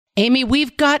Amy,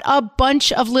 we've got a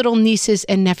bunch of little nieces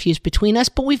and nephews between us,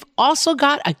 but we've also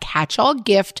got a catch-all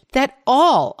gift that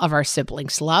all of our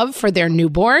siblings love for their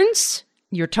newborns.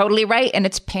 You're totally right, and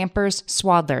it's Pampers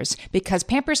Swaddlers, because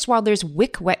Pampers Swaddlers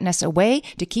wick wetness away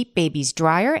to keep babies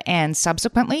drier and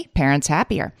subsequently parents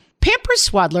happier. Pampers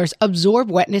Swaddlers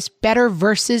absorb wetness better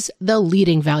versus the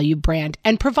leading value brand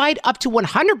and provide up to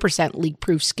 100%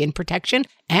 leak-proof skin protection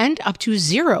and up to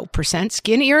 0%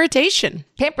 skin irritation.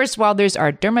 Pampers Swaddlers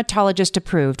are dermatologist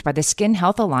approved by the Skin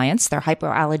Health Alliance. They're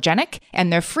hypoallergenic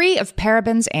and they're free of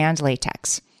parabens and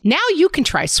latex. Now you can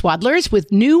try Swaddlers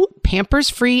with new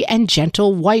Pampers-free and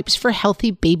gentle wipes for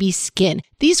healthy baby skin.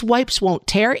 These wipes won't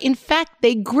tear. In fact,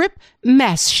 they grip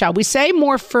mess, shall we say,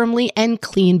 more firmly and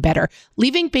clean better,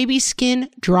 leaving baby skin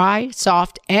dry,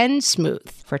 soft, and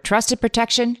smooth. For trusted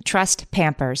protection, trust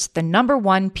Pampers, the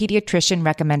 #1 pediatrician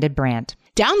recommended brand.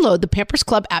 Download the Pampers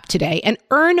Club app today and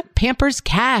earn Pampers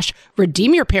Cash.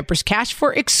 Redeem your Pampers Cash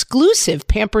for exclusive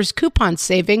Pampers coupon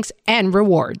savings and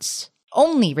rewards.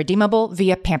 Only redeemable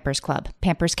via Pampers Club.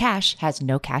 Pampers Cash has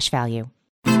no cash value.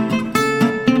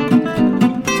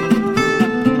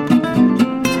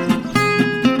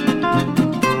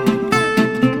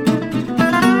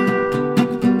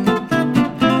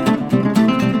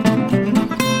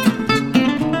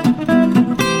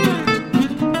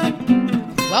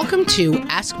 Welcome to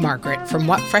Ask Margaret from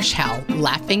What Fresh Hell,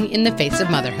 laughing in the face of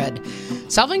motherhood.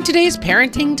 Solving today's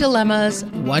parenting dilemmas,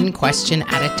 one question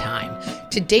at a time.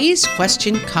 Today's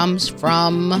question comes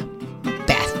from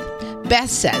Beth. Beth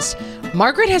says,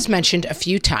 Margaret has mentioned a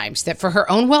few times that for her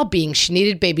own well-being, she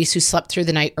needed babies who slept through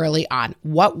the night early on.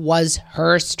 What was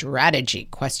her strategy? ?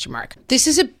 This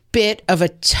is a bit of a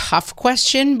tough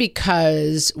question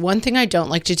because one thing I don't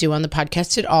like to do on the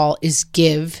podcast at all is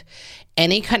give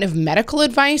any kind of medical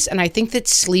advice. And I think that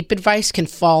sleep advice can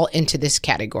fall into this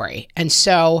category. And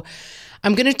so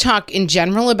I'm going to talk in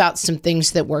general about some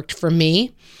things that worked for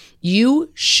me. You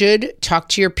should talk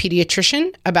to your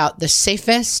pediatrician about the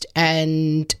safest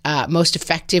and most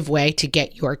effective way to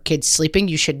get your kids sleeping.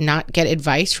 You should not get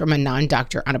advice from a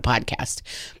non-doctor on a podcast.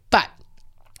 But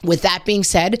with that being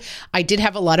said, I did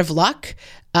have a lot of luck,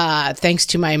 thanks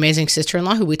to my amazing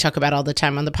sister-in-law, who we talk about all the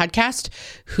time on the podcast,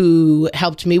 who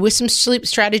helped me with some sleep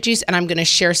strategies. And I'm going to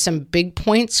share some big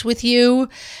points with you.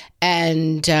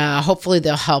 And hopefully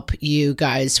they'll help you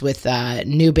guys with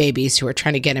new babies who are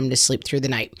trying to get them to sleep through the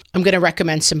night. I'm going to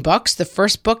recommend some books. The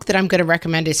first book that I'm going to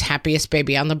recommend is Happiest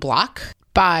Baby on the Block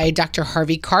by Dr.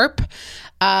 Harvey Karp.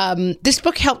 This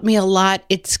book helped me a lot.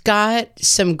 It's got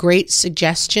some great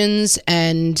suggestions,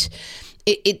 and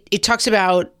it talks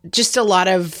about just a lot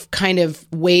of kind of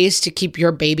ways to keep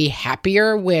your baby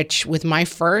happier, which with my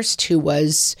first, who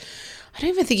was, I don't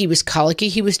even think he was colicky.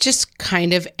 He was just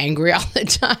kind of angry all the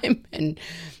time and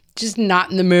just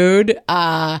not in the mood.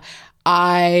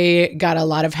 I got a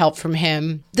lot of help from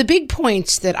him. The big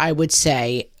points that I would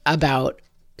say about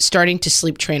starting to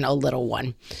sleep train a little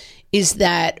one is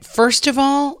that, first of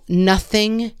all,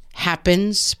 nothing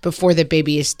happens before the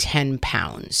baby is 10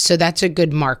 pounds. So that's a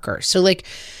good marker. So like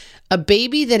a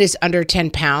baby that is under 10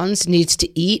 pounds needs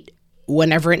to eat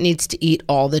whenever it needs to eat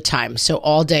all the time. So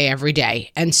all day, every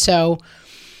day. And so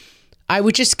I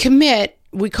would just commit,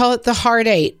 we call it the hard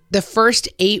 8. The first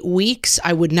 8 weeks,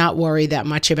 I would not worry that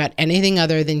much about anything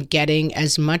other than getting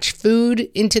as much food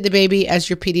into the baby as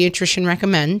your pediatrician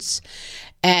recommends.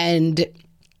 And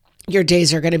your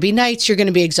days are going to be nights. You're going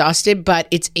to be exhausted, but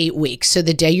it's 8 weeks. So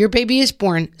the day your baby is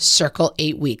born, circle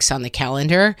 8 weeks on the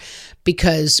calendar,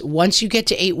 because once you get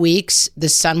to 8 weeks, the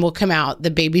sun will come out.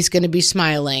 The baby's going to be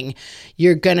smiling.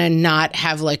 You're going to not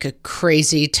have like a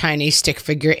crazy tiny stick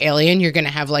figure alien. You're going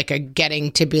to have like a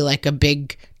getting to be like a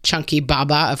big chunky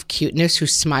baba of cuteness who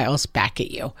smiles back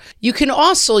at you. You can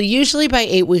also, usually by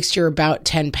 8 weeks, you're about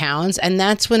 10 pounds. And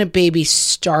that's when a baby's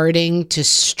starting to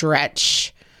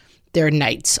stretch their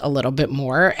nights a little bit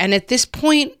more. And at this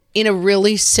point, in a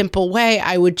really simple way,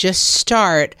 I would just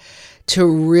start to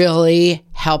really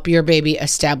help your baby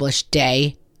establish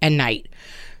day and night.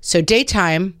 So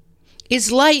daytime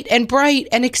is light and bright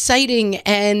and exciting,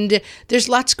 and there's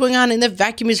lots going on, and the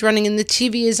vacuum is running and the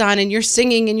TV is on, and you're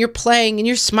singing and you're playing and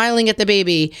you're smiling at the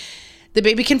baby. The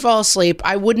baby can fall asleep.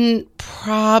 I wouldn't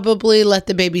probably let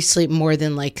the baby sleep more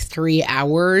than like 3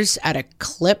 hours at a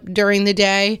clip during the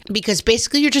day, because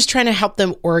basically you're just trying to help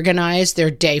them organize their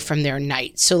day from their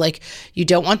night. So like you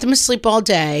don't want them asleep all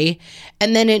day.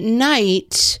 And then at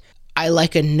night, I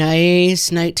like a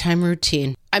nice nighttime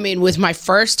routine. I mean, with my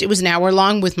first, it was an hour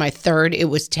long. With my third, it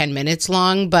was 10 minutes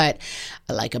long. But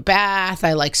I like a bath.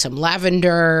 I like some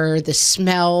lavender. The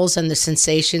smells and the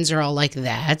sensations are all like,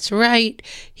 that's right.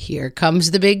 Here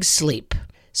comes the big sleep.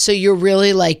 So you're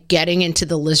really like getting into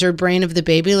the lizard brain of the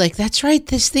baby. Like, that's right,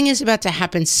 this thing is about to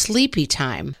happen sleepy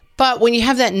time. But when you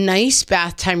have that nice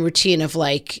bath time routine of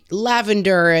like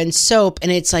lavender and soap,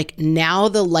 and it's like now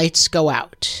the lights go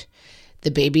out.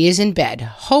 The baby is in bed,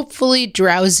 hopefully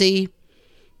drowsy,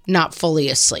 not fully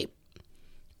asleep.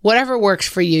 Whatever works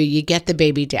for you, you get the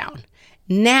baby down.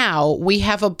 Now we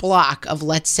have a block of,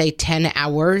 let's say, 10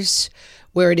 hours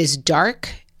where it is dark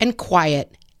and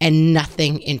quiet and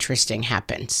nothing interesting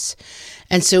happens.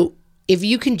 And so if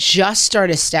you can just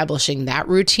start establishing that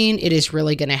routine, it is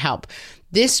really going to help.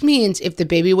 This means if the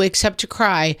baby wakes up to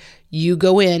cry, you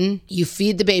go in, you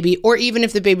feed the baby, or even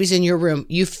if the baby's in your room,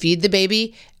 you feed the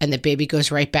baby and the baby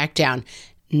goes right back down.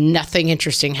 Nothing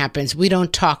interesting happens. We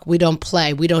don't talk. We don't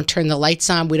play. We don't turn the lights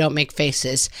on. We don't make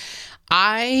faces.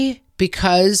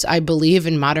 Because I believe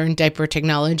in modern diaper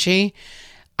technology,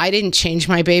 I didn't change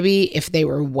my baby if they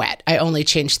were wet. I only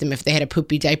changed them if they had a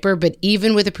poopy diaper. But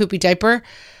even with a poopy diaper,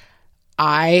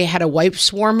 I had a wipe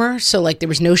swarmer. So like there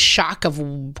was no shock of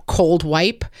cold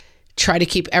wipe. Try to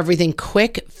keep everything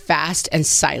quick, fast, and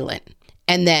silent.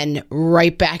 And then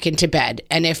right back into bed.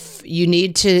 And if you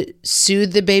need to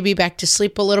soothe the baby back to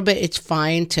sleep a little bit, it's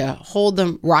fine to hold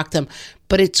them, rock them.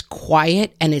 But it's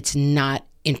quiet and it's not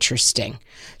interesting.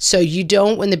 So you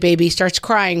don't, when the baby starts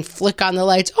crying, flick on the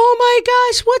lights. Oh my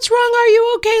gosh, what's wrong? Are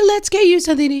you okay? Let's get you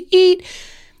something to eat.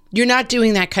 You're not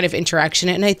doing that kind of interaction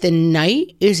at night. The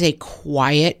night is a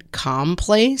quiet, calm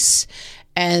place,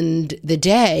 and the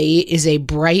day is a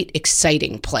bright,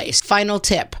 exciting place. Final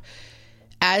tip.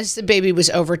 As the baby was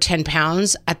over 10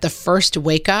 pounds, at the first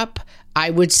wake up, I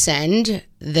would send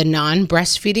the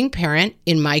non-breastfeeding parent,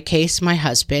 in my case, my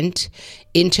husband,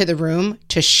 into the room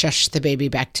to shush the baby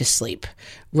back to sleep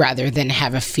rather than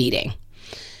have a feeding,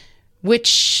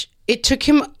 which it took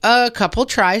him a couple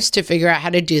tries to figure out how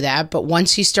to do that. But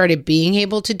once he started being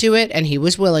able to do it and he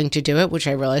was willing to do it, which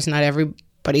I realize not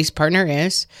everybody's partner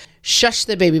is, shush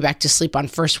the baby back to sleep on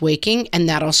first waking, and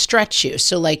that'll stretch you.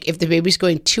 So like if the baby's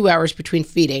going 2 hours between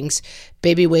feedings,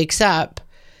 baby wakes up,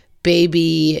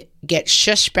 baby gets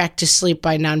shushed back to sleep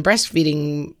by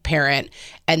non-breastfeeding parent,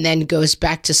 and then goes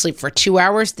back to sleep for 2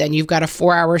 hours, then you've got a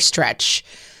 4-hour stretch.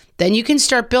 Then you can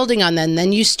start building on that. And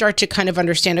then you start to kind of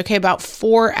understand, okay, about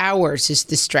 4 hours is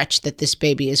the stretch that this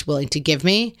baby is willing to give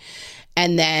me.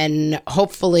 And then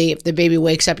hopefully if the baby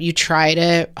wakes up, you try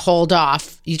to hold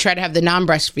off. You try to have the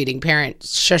non-breastfeeding parent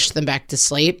shush them back to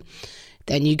sleep.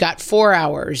 Then you got 4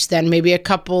 hours. Then maybe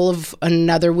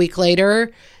another week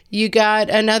later, you got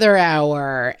another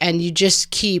hour. And you just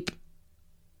keep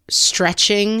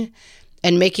stretching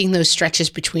and making those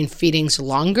stretches between feedings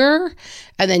longer.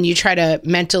 And then you try to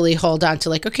mentally hold on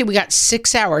to like, okay, we got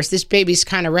 6 hours. This baby's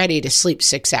kind of ready to sleep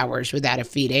 6 hours without a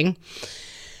feeding.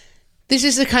 This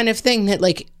is the kind of thing that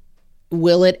like,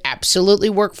 will it absolutely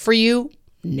work for you?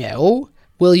 No.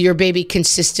 Will your baby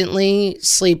consistently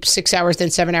sleep 6 hours,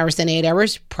 then 7 hours, then 8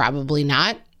 hours? Probably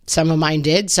not. Some of mine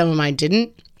did, some of mine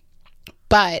didn't.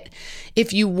 But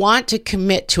if you want to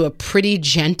commit to a pretty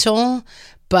gentle,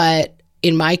 but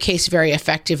in my case, very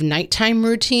effective nighttime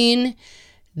routine,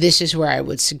 this is where I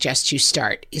would suggest you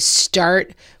start.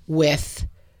 Start with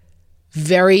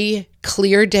very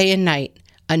clear day and night,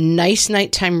 a nice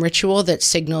nighttime ritual that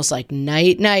signals like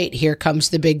night, night, here comes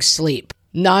the big sleep.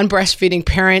 Non-breastfeeding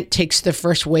parent takes the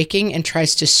first waking and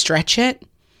tries to stretch it.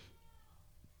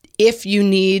 If you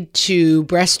need to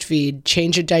breastfeed,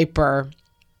 change a diaper,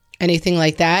 anything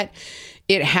like that,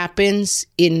 it happens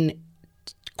in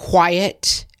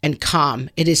quiet and calm.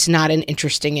 It is not an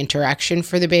interesting interaction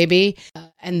for the baby.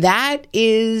 And that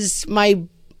is my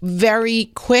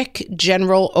very quick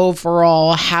general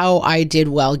overall how I did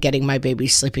well getting my baby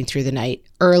sleeping through the night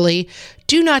early.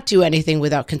 Do not do anything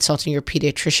without consulting your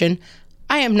pediatrician.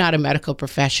 I am not a medical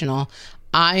professional.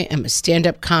 I am a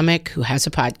stand-up comic who has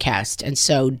a podcast, and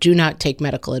so do not take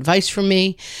medical advice from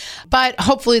me. But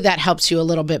hopefully that helps you a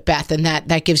little bit, Beth, and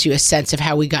that gives you a sense of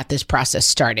how we got this process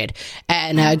started.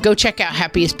 And go check out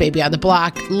Happiest Baby on the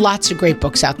Block. Lots of great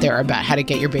books out there about how to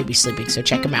get your baby sleeping, so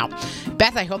check them out.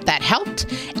 Beth, I hope that helped.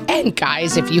 And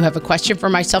guys, if you have a question for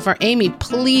myself or Amy,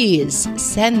 please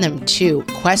send them to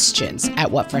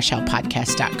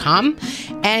questions@whatfreshhellpodcast.com,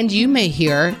 and you may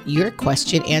hear your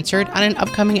question answered on an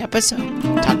upcoming episode.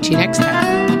 Talk to you next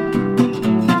time.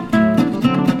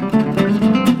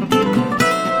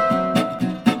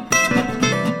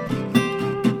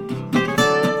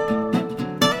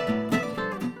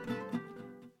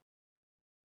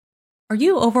 Are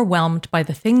you overwhelmed by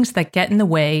the things that get in the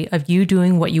way of you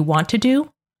doing what you want to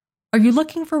do? Are you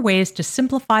looking for ways to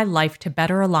simplify life to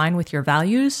better align with your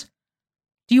values?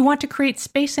 Do you want to create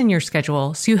space in your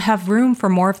schedule so you have room for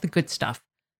more of the good stuff?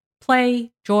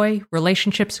 play, joy,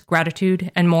 relationships,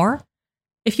 gratitude, and more?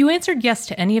 If you answered yes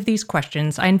to any of these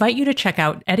questions, I invite you to check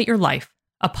out Edit Your Life,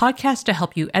 a podcast to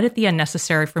help you edit the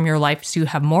unnecessary from your life so you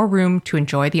have more room to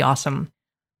enjoy the awesome.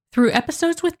 Through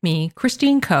episodes with me,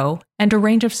 Christine Coe, and a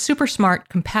range of super smart,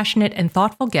 compassionate, and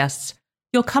thoughtful guests,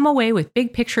 you'll come away with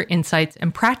big picture insights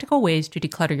and practical ways to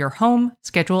declutter your home,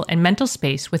 schedule, and mental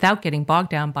space without getting bogged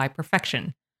down by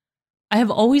perfection. I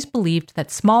have always believed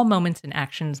that small moments and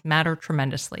actions matter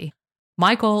tremendously.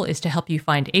 My goal is to help you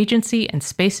find agency and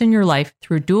space in your life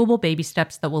through doable baby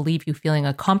steps that will leave you feeling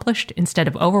accomplished instead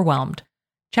of overwhelmed.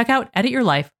 Check out Edit Your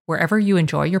Life wherever you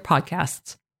enjoy your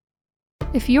podcasts.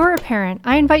 If you're a parent,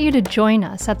 I invite you to join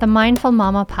us at the Mindful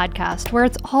Mama podcast, where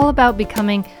it's all about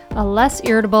becoming a less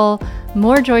irritable,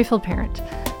 more joyful parent.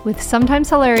 With sometimes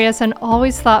hilarious and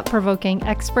always thought-provoking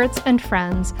experts and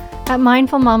friends, at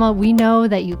Mindful Mama, we know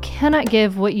that you cannot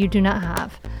give what you do not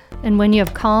have. And when you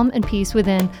have calm and peace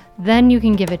within, then you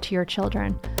can give it to your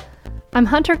children. I'm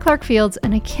Hunter Clark Fields,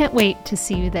 and I can't wait to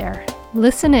see you there.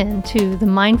 Listen in to the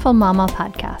Mindful Mama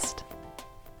podcast.